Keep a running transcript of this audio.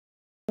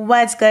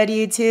What's good,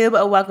 YouTube?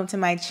 Welcome to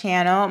my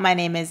channel. My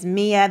name is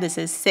Mia. This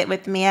is Sit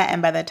with Mia,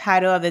 and by the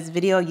title of this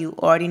video, you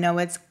already know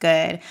what's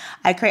good.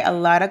 I create a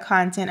lot of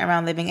content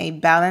around living a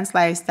balanced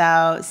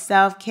lifestyle,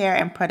 self-care,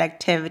 and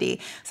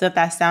productivity. So if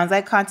that sounds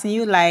like content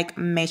you like,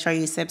 make sure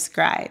you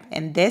subscribe.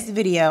 In this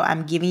video,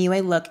 I'm giving you a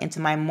look into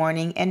my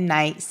morning and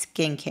night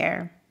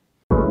skincare.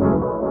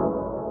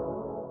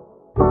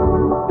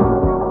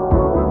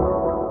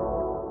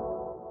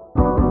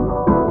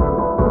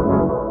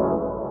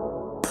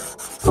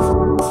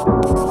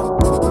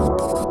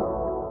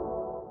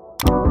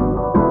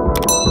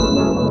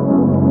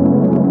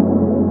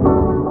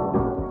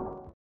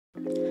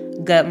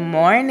 Good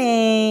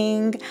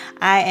morning.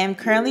 I am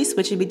currently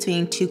switching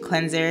between two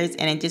cleansers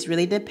and it just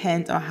really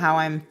depends on how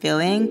I'm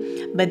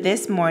feeling. But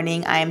this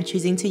morning I am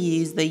choosing to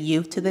use the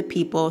Youth to the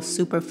People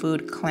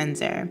Superfood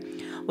Cleanser.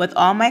 With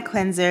all my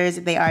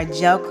cleansers, they are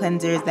gel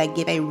cleansers that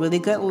give a really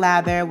good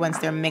lather once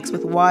they're mixed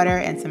with water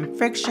and some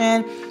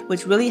friction,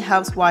 which really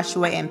helps wash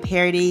away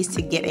impurities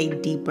to get a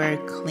deeper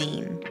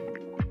clean.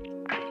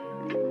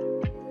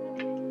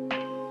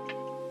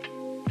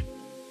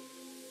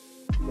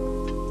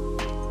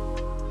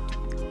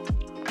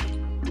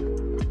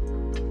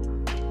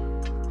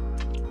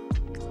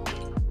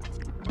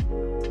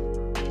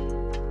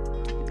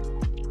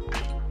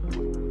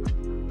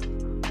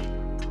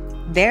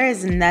 There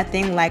is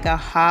nothing like a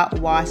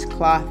hot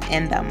washcloth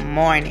in the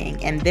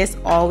morning, and this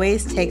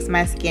always takes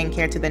my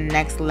skincare to the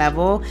next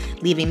level,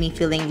 leaving me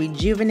feeling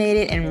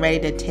rejuvenated and ready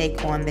to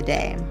take on the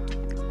day.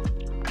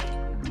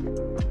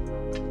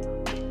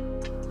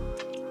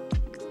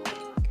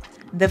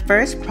 The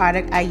first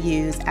product I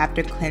use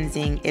after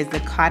cleansing is the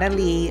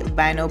Caudalie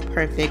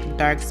Vinoperfect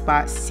Dark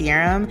Spot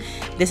Serum.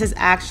 This is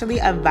actually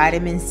a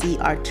vitamin C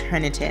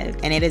alternative,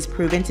 and it is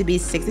proven to be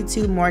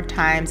 62 more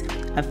times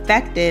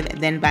effective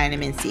than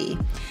vitamin C.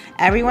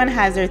 Everyone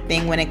has their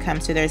thing when it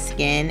comes to their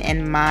skin,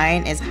 and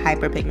mine is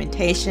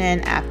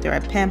hyperpigmentation after a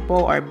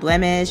pimple or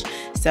blemish,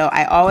 so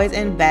I always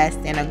invest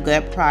in a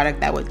good product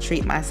that will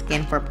treat my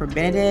skin for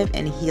preventative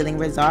and healing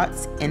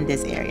results in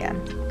this area.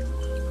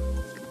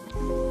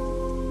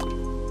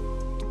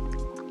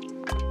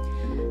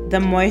 The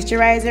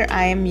moisturizer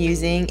I am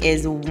using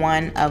is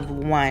one of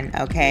one,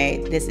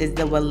 okay? This is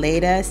the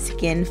Weleda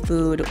Skin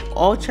Food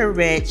Ultra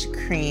Rich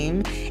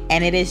Cream,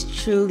 and it is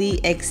truly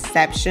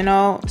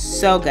exceptional,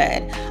 so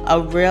good.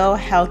 A real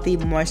healthy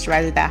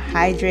moisturizer that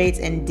hydrates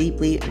and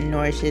deeply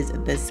nourishes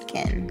the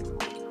skin.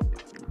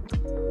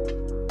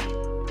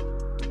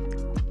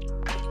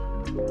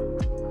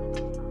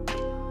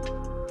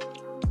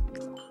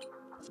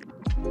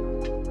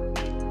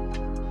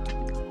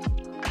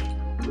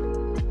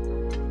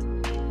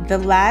 The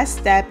last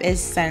step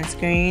is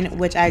sunscreen,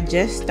 which I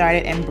just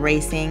started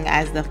embracing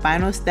as the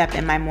final step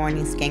in my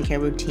morning skincare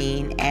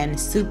routine, and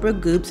Super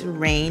Goop's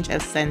range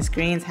of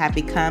sunscreens have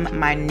become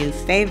my new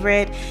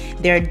favorite.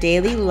 Their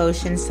daily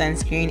lotion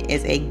sunscreen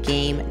is a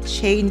game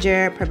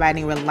changer,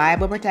 providing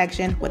reliable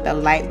protection with a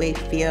lightweight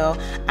feel.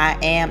 I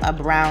am a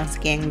brown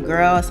skin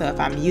girl, so if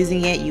I'm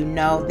using it, you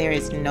know there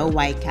is no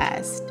white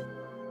cast.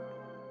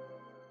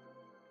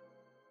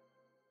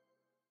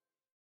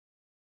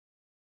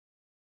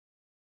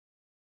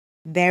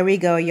 There we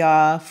go,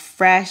 y'all.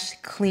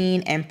 Fresh,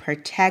 clean, and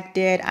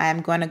protected. I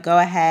am going to go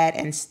ahead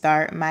and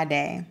start my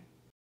day.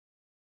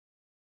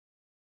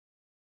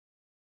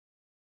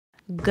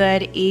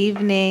 Good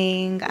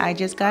evening. I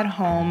just got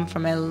home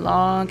from a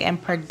long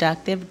and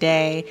productive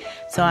day,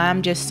 so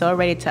I'm just so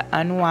ready to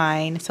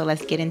unwind. So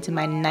let's get into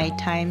my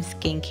nighttime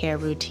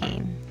skincare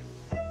routine.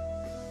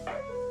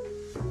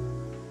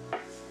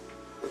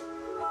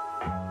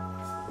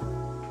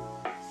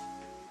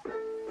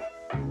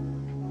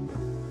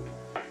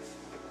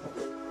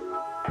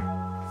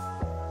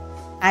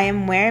 I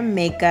am wearing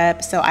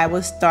makeup, so I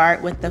will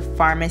start with the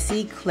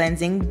Farmacy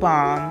Cleansing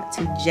Balm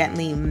to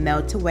gently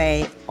melt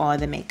away all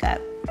the makeup.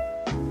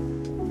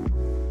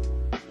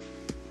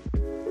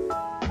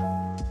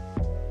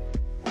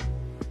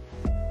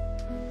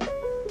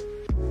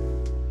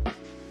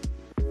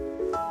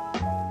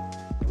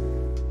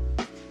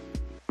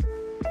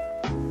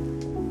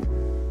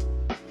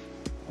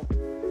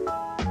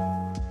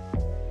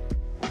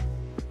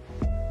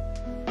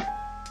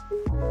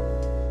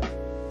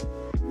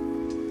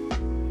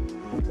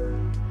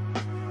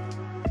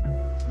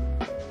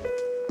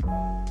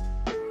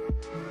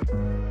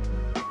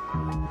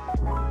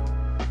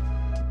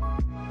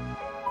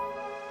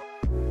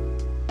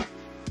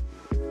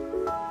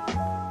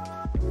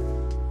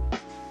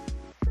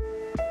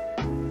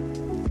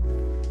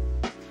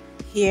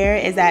 Here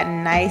is that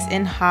nice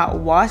and hot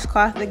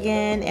washcloth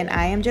again, and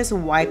I am just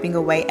wiping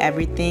away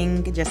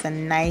everything, just a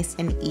nice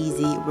and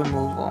easy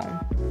removal.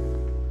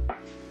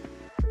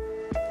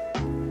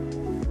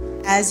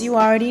 As you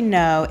already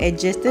know, it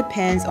just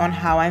depends on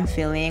how I'm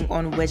feeling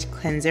on which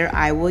cleanser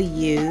I will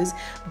use,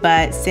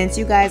 but since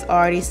you guys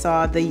already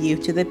saw the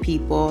youth to the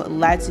people,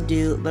 let's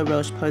do the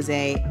Roche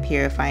Posay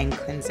Purifying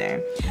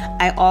Cleanser.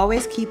 I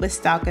always keep a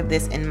stock of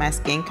this in my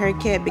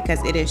skincare kit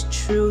because it is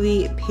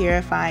truly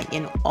purifying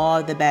in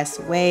all the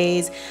best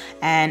ways,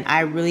 and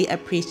I really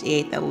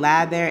appreciate the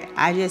lather.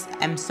 I just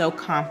am so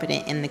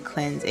confident in the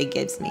cleanse it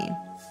gives me.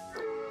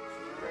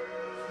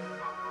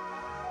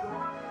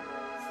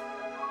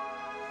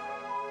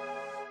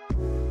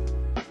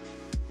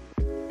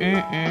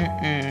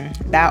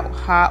 That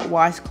hot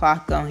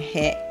washcloth gonna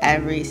hit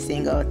every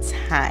single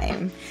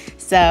time.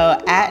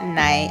 So at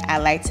night, I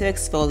like to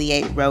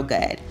exfoliate real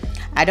good.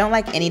 I don't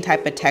like any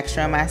type of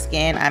texture on my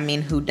skin. I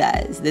mean, who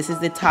does? This is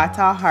the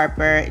TaTa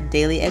Harper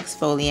Daily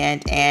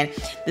Exfoliant, and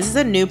this is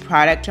a new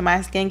product to my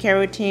skincare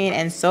routine,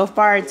 and so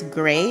far it's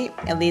great.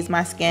 It leaves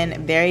my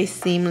skin very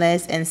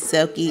seamless and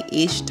silky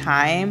each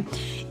time.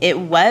 It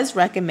was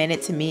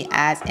recommended to me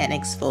as an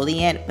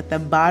exfoliant, but the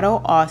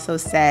bottle also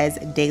says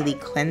daily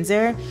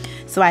cleanser.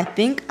 So I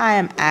think I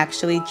am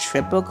actually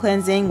triple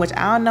cleansing, which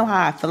I don't know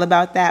how I feel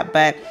about that,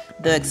 but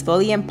the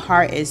exfoliant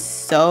part is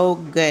so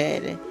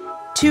good.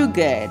 Too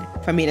good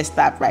for me to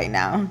stop right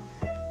now.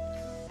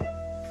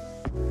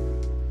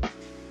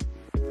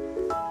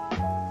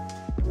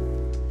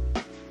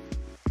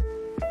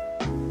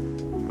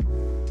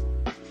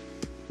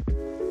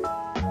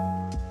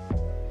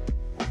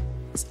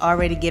 It's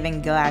already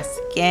giving glass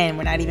skin.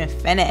 We're not even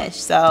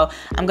finished. So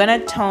I'm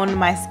gonna tone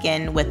my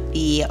skin with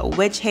the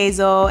Witch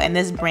Hazel, and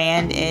this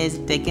brand is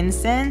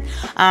Dickenson.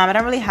 I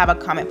don't really have a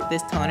comment for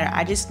this toner.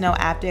 I just know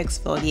after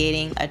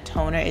exfoliating, a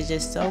toner is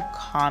just so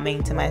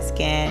calming to my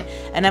skin,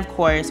 and of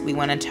course we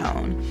want to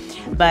tone.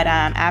 But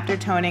after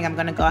toning, I'm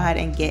gonna go ahead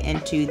and get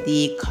into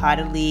the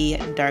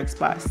Caudalie Dark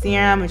Spot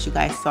Serum, which you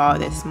guys saw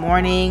this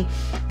morning.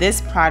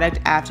 This product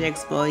after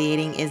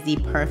exfoliating is the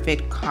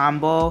perfect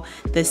combo.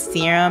 The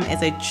serum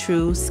is a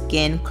true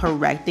skin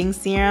correcting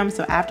serum,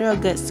 so after a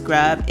good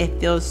scrub, it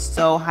feels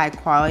so high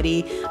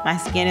quality. My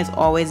skin is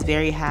always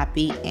very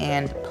happy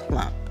and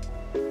plump.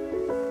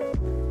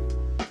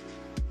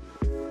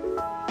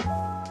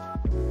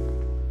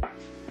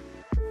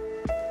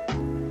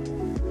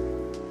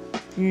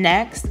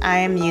 Next, I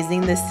am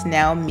using the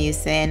Snail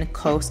Muscin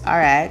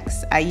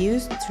Cosrx. I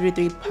use 2 to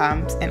 3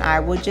 pumps, and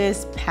I will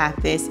just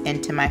pat this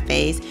into my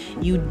face.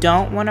 You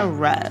don't want to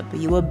rub.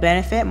 You will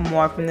benefit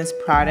more from this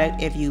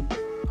product if you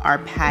are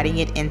patting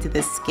it into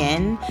the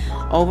skin.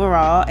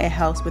 Overall, it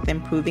helps with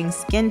improving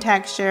skin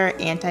texture,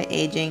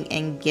 anti-aging,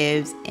 and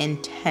gives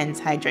intense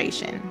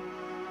hydration.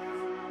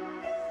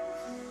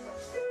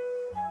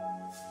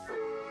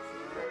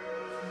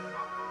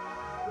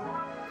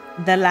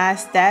 The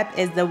last step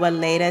is the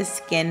Weleda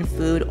Skin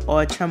Food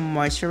Ultra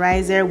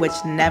Moisturizer, which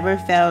never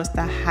fails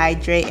to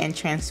hydrate and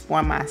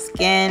transform my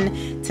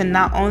skin to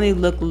not only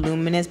look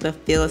luminous but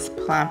feels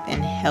plump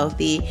and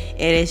healthy.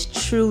 It is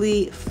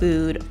truly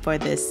food for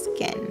the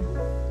skin.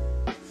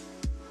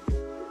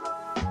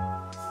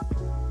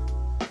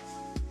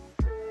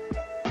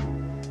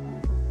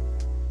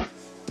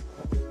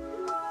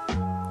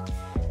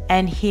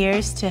 And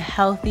here's to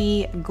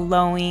healthy,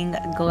 glowing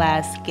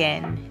glass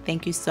skin.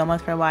 Thank you so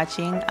much for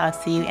watching. I'll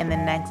see you in the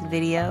next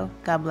video.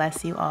 God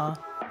bless you all.